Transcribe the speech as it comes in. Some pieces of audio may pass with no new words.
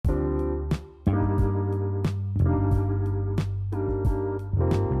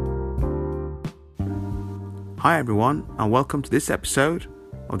Hi everyone, and welcome to this episode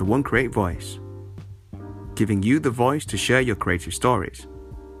of the One Create Voice, giving you the voice to share your creative stories.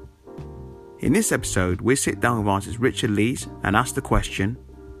 In this episode, we sit down with artist Richard Lees and ask the question,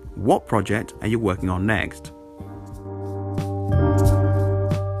 what project are you working on next?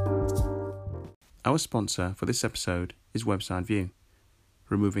 Our sponsor for this episode is Website View,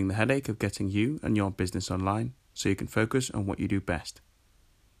 removing the headache of getting you and your business online so you can focus on what you do best.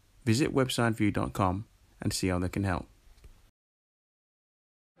 Visit websiteview.com and see how they can help.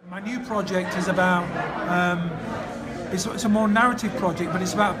 My new project is about, it's a more narrative project, but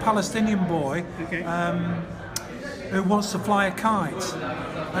it's about a Palestinian boy who wants to fly a kite.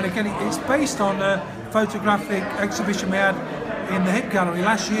 And again, it's based on a photographic exhibition we had in the Hip Gallery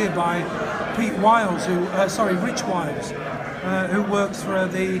last year by Rich Wiles, who works for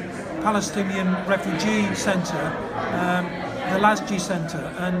the Palestinian Refugee Centre, the Lasji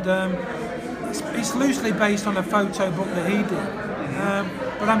Centre, and it's loosely based on a photo book that he did.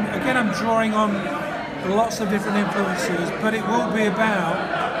 But I'm drawing on lots of different influences, but it will be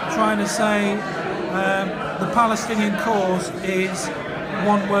about trying to say the Palestinian cause is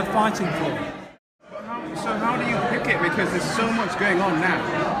one worth fighting for. So how do you pick it? Because there's so much going on now.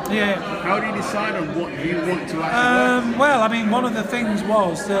 Yeah. How do you decide on what you want to actually work? Well, I mean, one of the things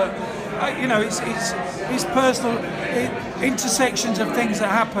was that it's personal intersections of things that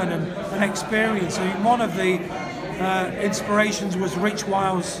happen and experience. I mean, one of the inspirations was Rich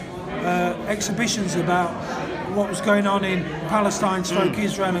Wiles' exhibitions about what was going on in Palestine,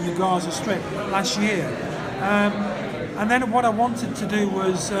 Israel, and the Gaza Strip last year. And then what I wanted to do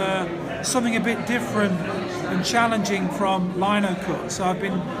was something a bit different and challenging from lino cut. So I've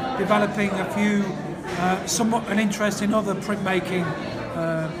been developing a few, somewhat an interest in other printmaking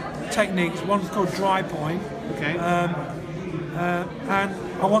techniques. One's called dry point. Okay. And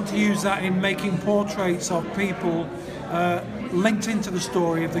I want to use that in making portraits of people linked into the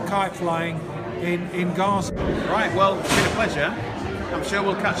story of the kite flying in Gaza. Right, well, it's been a pleasure. I'm sure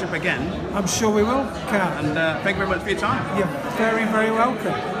we'll catch up again. I'm sure we will, Kat. And thank you very much for your time. You're very, very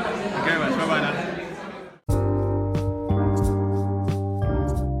welcome. Thank you very much. Bye-bye now.